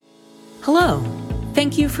Hello,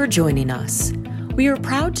 thank you for joining us. We are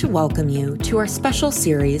proud to welcome you to our special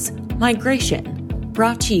series, Migration,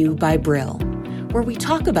 brought to you by Brill, where we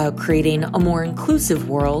talk about creating a more inclusive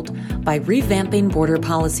world by revamping border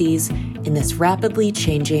policies in this rapidly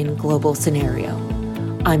changing global scenario.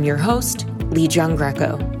 I'm your host, Lee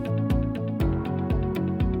Giangreco.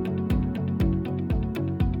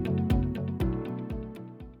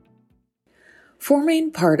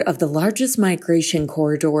 Forming part of the largest migration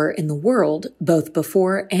corridor in the world, both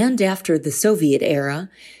before and after the Soviet era,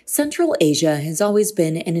 Central Asia has always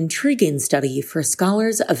been an intriguing study for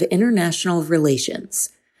scholars of international relations.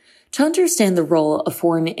 To understand the role of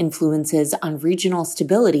foreign influences on regional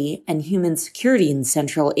stability and human security in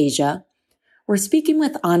Central Asia, we're speaking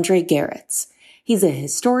with Andrei Geretz. He's a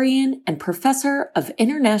historian and professor of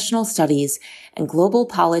international studies and global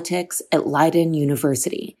politics at Leiden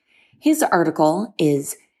University. His article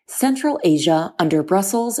is Central Asia Under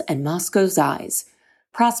Brussels and Moscow's Eyes,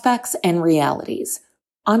 Prospects and Realities.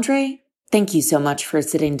 Andrei, thank you so much for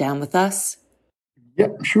sitting down with us. Yeah,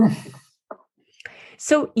 sure.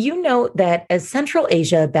 So you note that as Central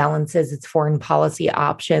Asia balances its foreign policy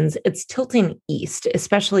options, it's tilting east,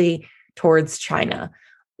 especially towards China.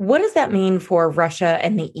 What does that mean for Russia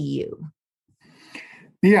and the EU?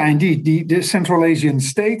 Yeah, indeed. The Central Asian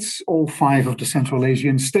states, all 5 of the Central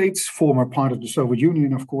Asian states, former part of the Soviet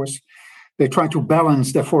Union, of course, they try to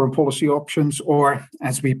balance their foreign policy options, or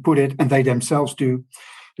as we put it, and they themselves do,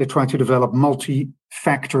 they try to develop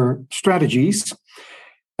multi-factor strategies.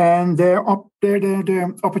 And their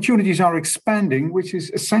opportunities are expanding, which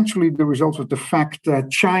is essentially the result of the fact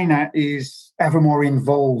that China is ever more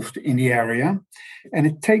involved in the area. And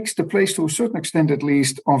it takes the place, to a certain extent at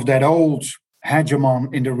least, of that old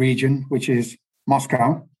hegemon in the region, which is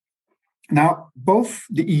Moscow. Now, both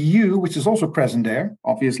the EU, which is also present there,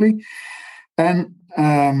 obviously, and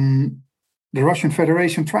the Russian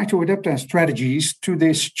Federation try to adapt their strategies to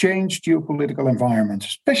this changed geopolitical environment,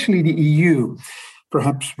 especially the EU.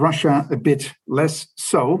 Perhaps Russia a bit less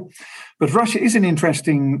so. But Russia is an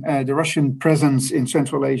interesting, the Russian presence in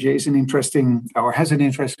Central Asia is an interesting, or has an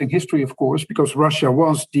interesting history, of course, because Russia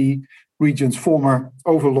was the region's former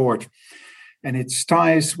overlord. And its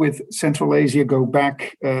ties with Central Asia go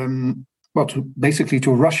back, basically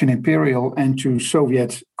to Russian imperial and to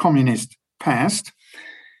Soviet communist past.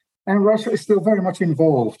 And Russia is still very much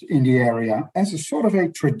involved in the area as a sort of a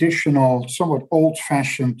traditional, somewhat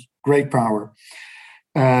old-fashioned great power.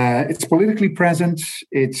 It's politically present.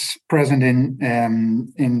 It's present in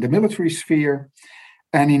the military sphere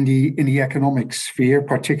and in the economic sphere,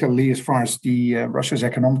 particularly as far as the Russia's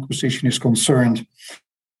economic position is concerned.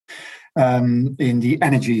 In the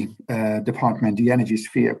energy department, the energy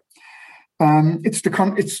sphere. It's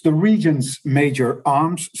the region's major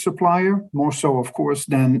arms supplier, more so, of course,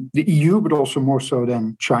 than the EU, but also more so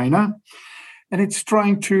than China. And it's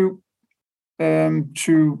trying to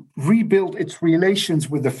rebuild its relations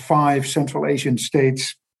with the 5 Central Asian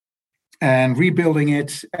states and rebuilding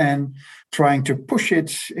it and trying to push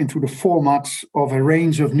it into the format of a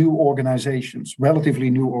range of new organizations, relatively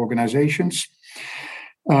new organizations.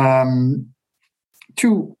 2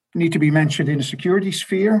 need to be mentioned in the security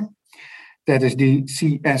sphere. That is the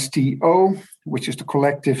CSTO, which is the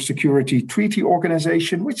Collective Security Treaty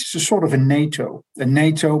Organization, which is a sort of a NATO,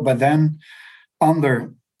 but then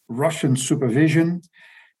under Russian supervision.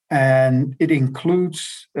 And it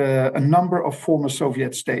includes a number of former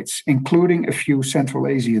Soviet states, including a few Central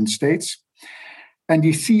Asian states. And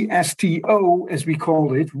the CSTO, as we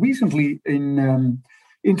call it, recently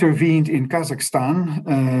intervened in Kazakhstan.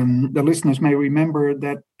 The listeners may remember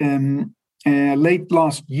that late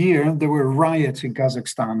last year, there were riots in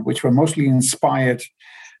Kazakhstan, which were mostly inspired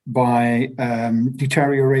by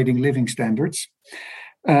deteriorating living standards.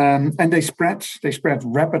 And they spread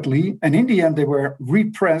rapidly. And in the end, they were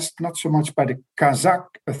repressed, not so much by the Kazakh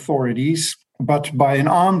authorities, but by an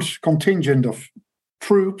armed contingent of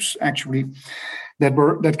troops, actually,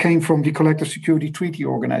 that came from the Collective Security Treaty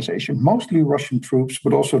Organization, mostly Russian troops,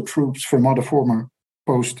 but also troops from other former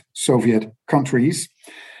post-Soviet countries.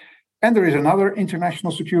 And there is another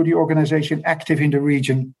international security organization active in the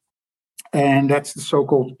region, and that's the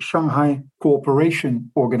so-called Shanghai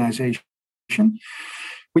Cooperation Organization,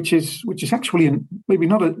 which is actually maybe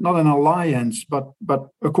not an alliance, but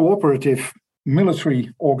a cooperative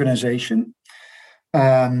military organization,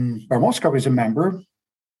 where Moscow is a member,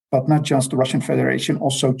 but not just the Russian Federation,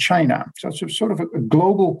 also China. So it's a sort of a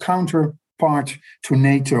global counterpart to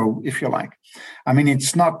NATO, if you like. I mean,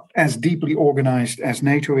 it's not as deeply organized as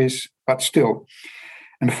NATO is, but still.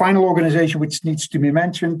 And the final organization which needs to be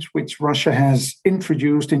mentioned, which Russia has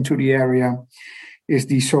introduced into the area, is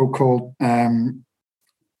the so-called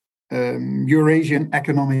Eurasian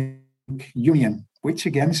Economic Union, which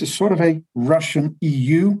again is a sort of a Russian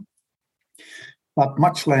EU, but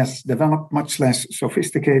much less developed, much less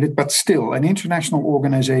sophisticated, but still an international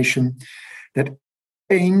organization that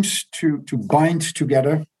aims to bind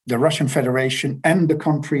together the Russian Federation and the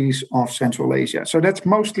countries of Central Asia. So that's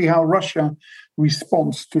mostly how Russia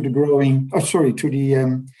responds to the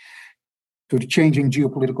changing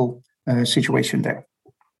geopolitical situation there.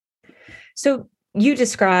 So you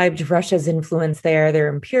described Russia's influence there, their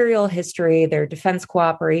imperial history, their defense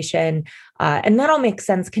cooperation, and that all makes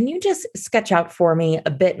sense. Can you just sketch out for me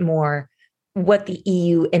a bit more what the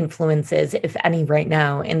EU influence is, if any, right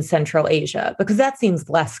now in Central Asia? Because that seems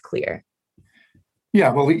less clear. Yeah,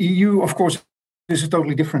 well, the EU, of course, is a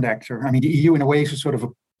totally different actor. I mean, the EU, in a way, is a sort of a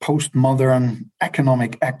postmodern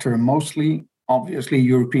economic actor, mostly. Obviously,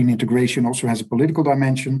 European integration also has a political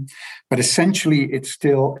dimension, but essentially it's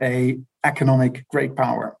still a economic great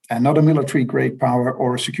power and not a military great power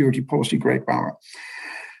or a security policy great power.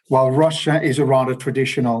 While Russia is a rather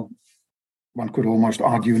traditional, one could almost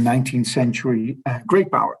argue, 19th century great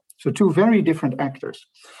power. So two very different actors.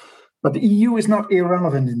 But the EU is not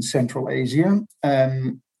irrelevant in Central Asia,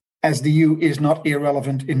 as the EU is not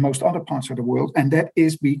irrelevant in most other parts of the world, and that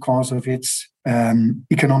is because of its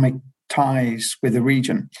economic ties with the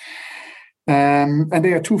region. And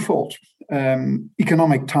they are twofold.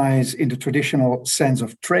 Economic ties in the traditional sense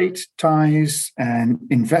of trade ties and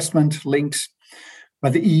investment links.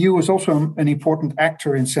 But the EU is also an important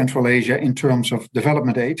actor in Central Asia in terms of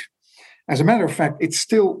development aid. As a matter of fact, it's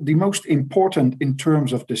still the most important in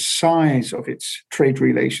terms of the size of its trade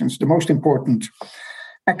relations, the most important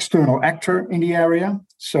external actor in the area.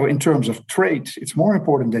 So in terms of trade, it's more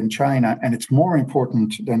important than China, and it's more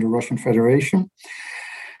important than the Russian Federation.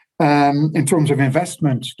 In terms of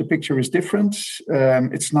investment, the picture is different.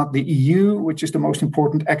 It's not the EU, which is the most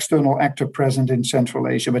important external actor present in Central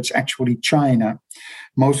Asia, but it's actually China,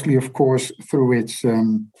 mostly, of course, through its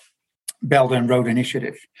Belt and Road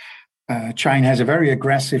Initiative. China has a very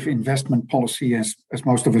aggressive investment policy, as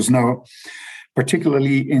most of us know,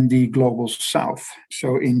 particularly in the global south,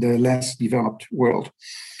 so in the less developed world.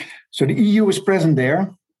 So the EU is present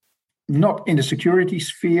there, not in the security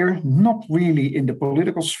sphere, not really in the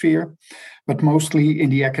political sphere, but mostly in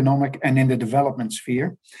the economic and in the development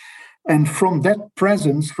sphere. And from that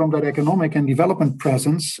presence, from that economic and development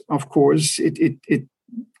presence, of course, it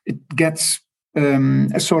gets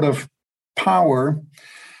a sort of power,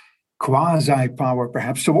 quasi-power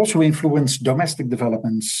perhaps, to also influence domestic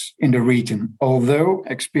developments in the region. Although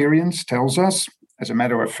experience tells us, as a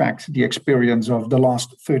matter of fact, the experience of the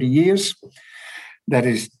last 30 years, that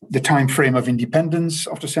is the time frame of independence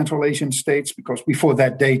of the Central Asian states, because before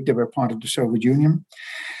that date, they were part of the Soviet Union.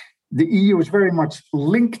 The EU is very much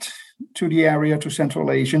linked to the area, to Central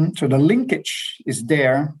Asia. So the linkage is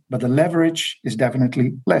there, but the leverage is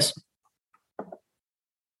definitely less.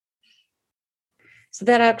 So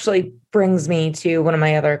that actually brings me to one of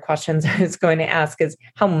my other questions I was going to ask is,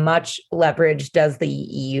 how much leverage does the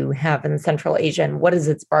EU have in Central Asia, and what is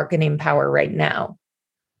its bargaining power right now?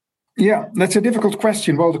 Yeah, that's a difficult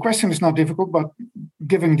question. Well, the question is not difficult, but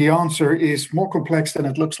giving the answer is more complex than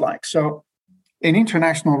it looks like. So in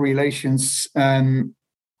international relations,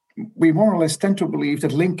 we more or less tend to believe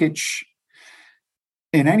that linkage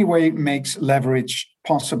in any way makes leverage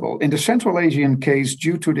possible. In the Central Asian case,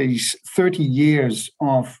 due to these 30 years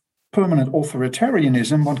of permanent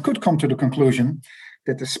authoritarianism, one could come to the conclusion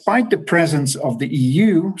that despite the presence of the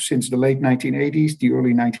EU since the late 1980s, the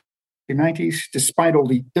early 1990s, despite all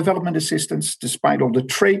the development assistance, despite all the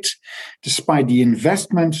trade, despite the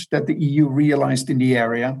investment that the EU realized in the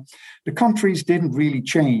area, the countries didn't really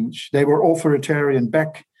change. They were authoritarian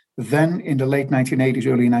back then in the late 1980s,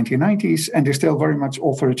 early 1990s, and they're still very much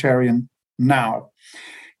authoritarian now.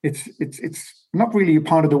 It's not really a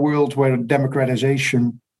part of the world where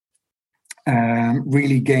democratization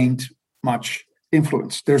really gained much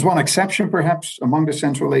influence. There's one exception, perhaps, among the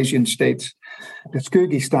Central Asian states. That's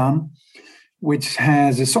Kyrgyzstan, which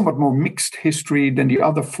has a somewhat more mixed history than the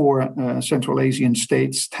other four Central Asian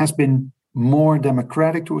states. It has been more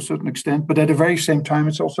democratic to a certain extent, but at the very same time,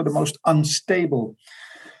 it's also the most unstable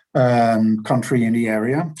country in the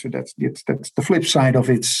area. So that's the flip side of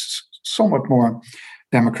its somewhat more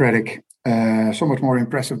democratic, somewhat more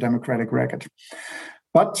impressive democratic record.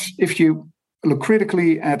 But if you look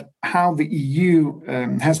critically at how the EU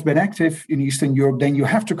has been active in Eastern Europe, then you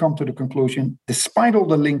have to come to the conclusion, despite all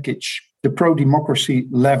the linkage, the pro-democracy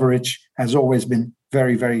leverage has always been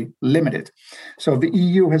very, very limited. So the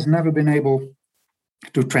EU has never been able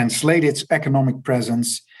to translate its economic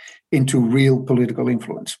presence into real political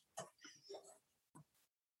influence.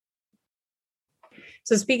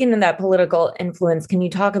 So speaking of that political influence, can you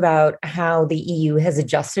talk about how the EU has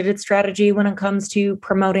adjusted its strategy when it comes to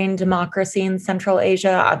promoting democracy in Central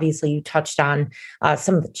Asia? Obviously, you touched on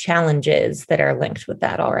some of the challenges that are linked with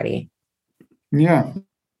that already. Yeah.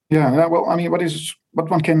 Well, I mean, what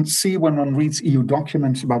one can see when one reads EU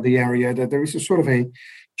documents about the area, that there is a sort of a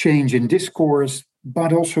change in discourse,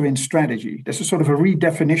 but also in strategy. There's a sort of a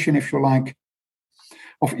redefinition, if you like,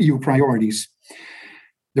 of EU priorities.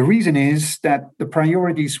 The reason is that the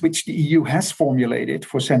priorities which the EU has formulated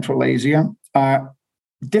for Central Asia are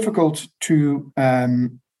difficult to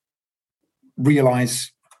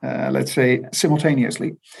realize, let's say,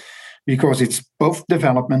 simultaneously, because it's both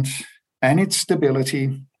development and its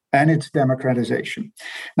stability and its democratization.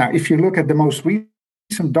 Now, if you look at the most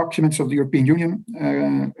recent documents of the European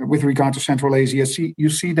Union with regard to Central Asia, you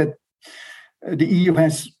see that the EU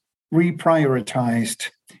has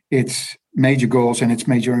reprioritized its major goals and its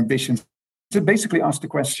major ambitions to basically ask the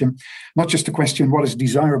question, not just the question what is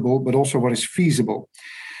desirable, but also what is feasible.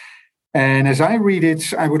 And as I read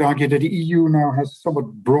it, I would argue that the EU now has a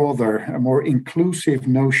somewhat broader, a more inclusive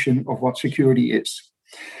notion of what security is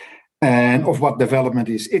and of what development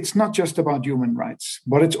is. It's not just about human rights,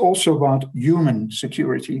 but it's also about human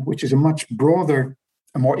security, which is a much broader,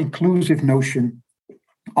 a more inclusive notion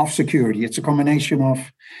of security. It's a combination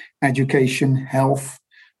of education, health,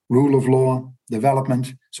 rule of law,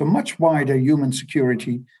 development, so much wider human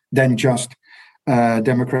security than just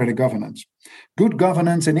democratic governance. Good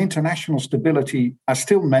governance and international stability are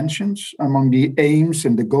still mentioned among the aims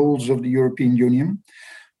and the goals of the European Union.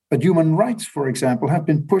 But human rights, for example, have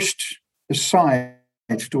been pushed aside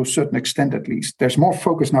to a certain extent, at least. There's more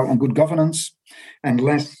focus now on good governance and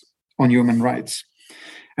less on human rights.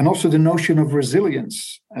 And also the notion of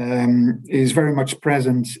resilience is very much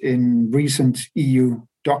present in recent EU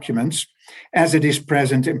documents, as it is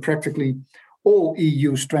present in practically all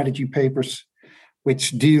EU strategy papers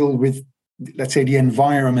which deal with, let's say, the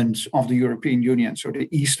environment of the European Union, so the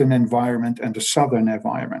eastern environment and the southern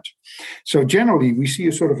environment. So generally, we see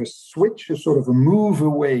a sort of a switch, a sort of a move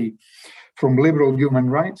away from liberal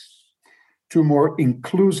human rights to more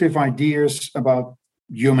inclusive ideas about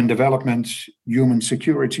human development, human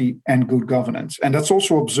security, and good governance. And that's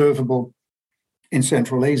also observable in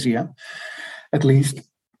Central Asia. At least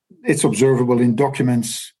it's observable in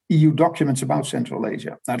documents, EU documents about Central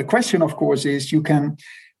Asia. Now, the question, of course, is you can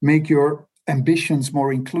make your ambitions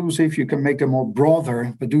more inclusive, you can make them more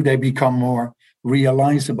broader, but do they become more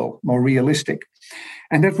realizable, more realistic?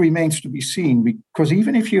 And that remains to be seen, because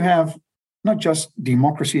even if you have not just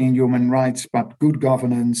democracy and human rights, but good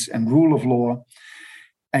governance and rule of law,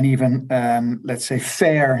 and even, let's say,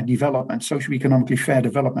 fair development, socio-economically fair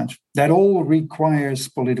development, that all requires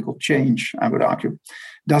political change, I would argue.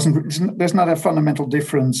 There's not a fundamental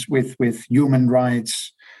difference with human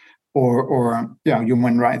rights or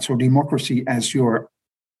human rights or democracy as your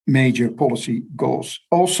major policy goals.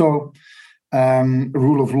 Also,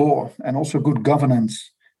 rule of law and also good governance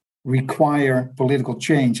require political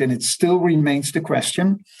change. And it still remains the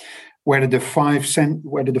question whether the five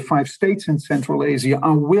states in Central Asia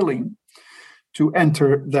are willing to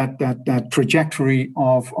enter that trajectory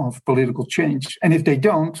of political change. And if they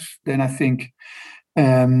don't, then I think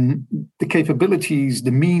the capabilities,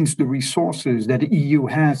 the means, the resources that the EU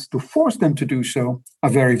has to force them to do so are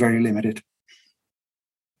very, very limited.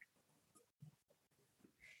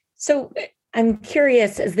 So I'm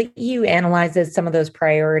curious, as the EU analyzes some of those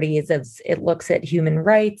priorities, as it looks at human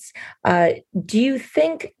rights, do you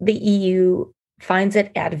think the EU finds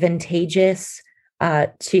it advantageous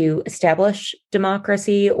to establish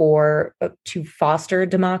democracy or to foster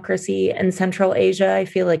democracy in Central Asia? I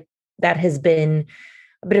feel like that has been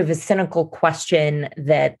a bit of a cynical question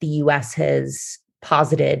that the US has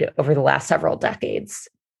posited over the last several decades.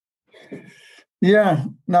 Yeah,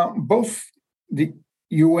 now both the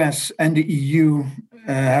US and the EU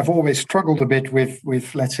have always struggled a bit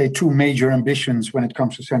with, let's say, two major ambitions when it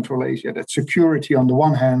comes to Central Asia. That's security on the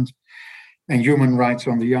one hand and human rights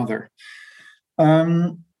on the other.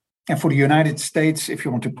 And for the United States, if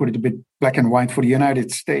you want to put it a bit black and white, for the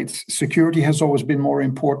United States, security has always been more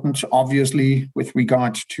important, obviously, with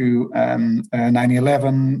regard to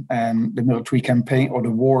 9/11 and the military campaign or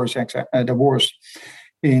the wars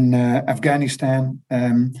in Afghanistan.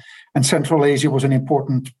 And Central Asia was an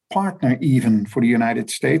important partner even for the United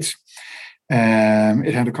States.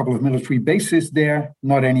 It had a couple of military bases there,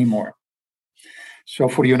 not anymore. So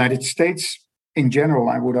for the United States, in general,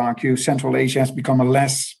 I would argue Central Asia has become a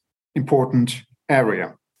less important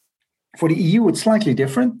area. For the EU, it's slightly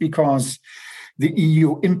different because The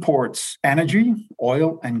EU imports energy,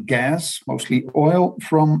 oil and gas, mostly oil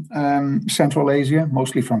from Central Asia,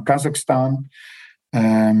 mostly from Kazakhstan,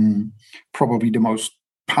 probably the most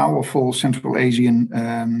powerful Central Asian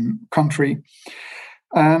country.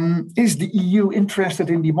 Is the EU interested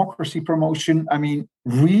in democracy promotion? I mean,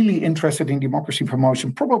 really interested in democracy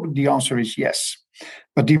promotion? Probably the answer is yes.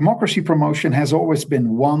 But democracy promotion has always been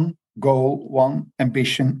one goal, one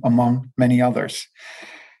ambition among many others.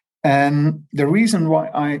 And the reason why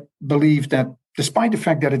I believe that, despite the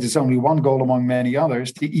fact that it is only one goal among many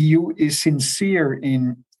others, the EU is sincere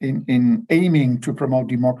in aiming to promote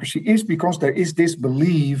democracy is because there is this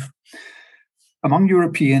belief among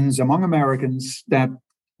Europeans, among Americans, that,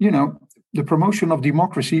 the promotion of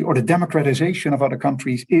democracy or the democratization of other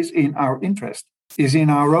countries is in our interest, is in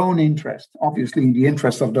our own interest, obviously in the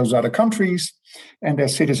interest of those other countries and their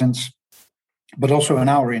citizens, but also in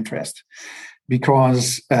our interest,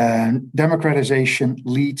 because democratization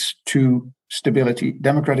leads to stability.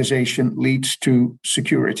 Democratization leads to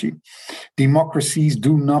security. Democracies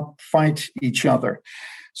do not fight each other.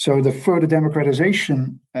 So the further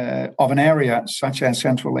democratization of an area such as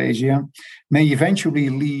Central Asia may eventually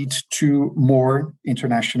lead to more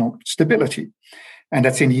international stability. And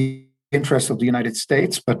that's in the interest of the United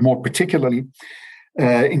States, but more particularly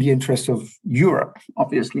in the interest of Europe,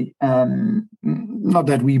 obviously. Not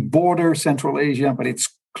that we border Central Asia, but it's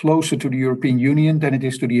closer to the European Union than it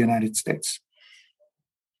is to the United States.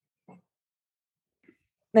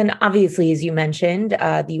 Then obviously, as you mentioned,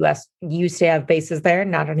 the U.S. used to have bases there,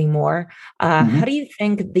 not anymore. How do you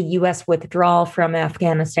think the U.S. withdrawal from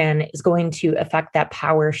Afghanistan is going to affect that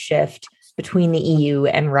power shift between the EU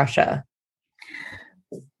and Russia?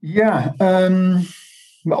 Yeah,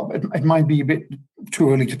 well, it might be a bit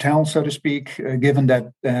too early to tell, so to speak, given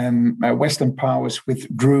that Western powers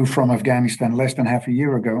withdrew from Afghanistan less than half a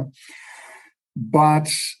year ago. But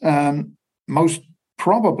most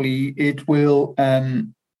probably it will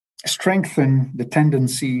strengthen the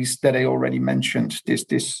tendencies that I already mentioned,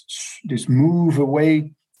 this move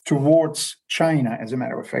away towards China, as a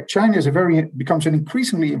matter of fact. China becomes an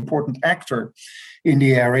increasingly important actor in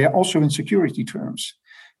the area, also in security terms,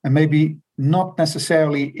 and maybe not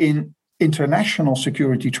necessarily in international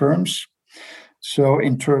security terms, so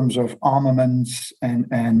in terms of armaments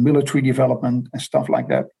and military development and stuff like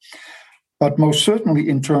that, but most certainly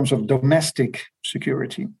in terms of domestic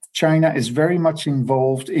security. China is very much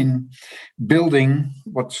involved in building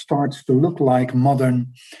what starts to look like modern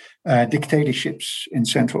dictatorships in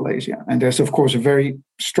Central Asia. And there's, of course, a very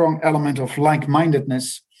strong element of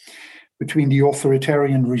like-mindedness between the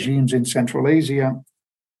authoritarian regimes in Central Asia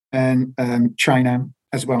and China,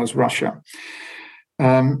 as well as Russia.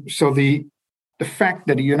 So the fact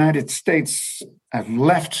that the United States have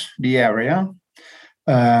left the area,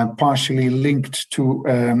 partially linked to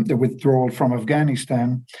the withdrawal from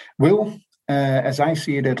Afghanistan, will, as I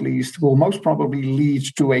see it at least, will most probably lead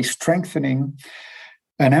to a strengthening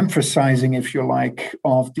and emphasizing, if you like,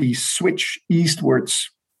 of the switch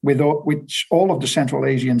eastwards, which all of the Central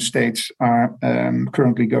Asian states are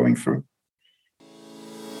currently going through.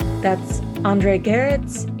 That's André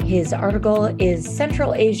Geritz. His article is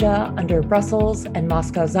Central Asia Under Brussels and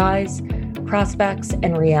Moscow's Eyes, Prospects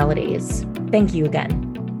and Realities. Thank you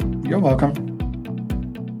again. You're welcome.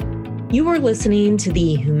 You are listening to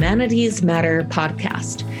the Humanities Matter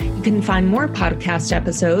podcast. You can find more podcast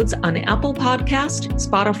episodes on Apple Podcast,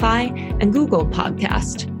 Spotify, and Google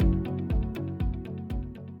Podcast.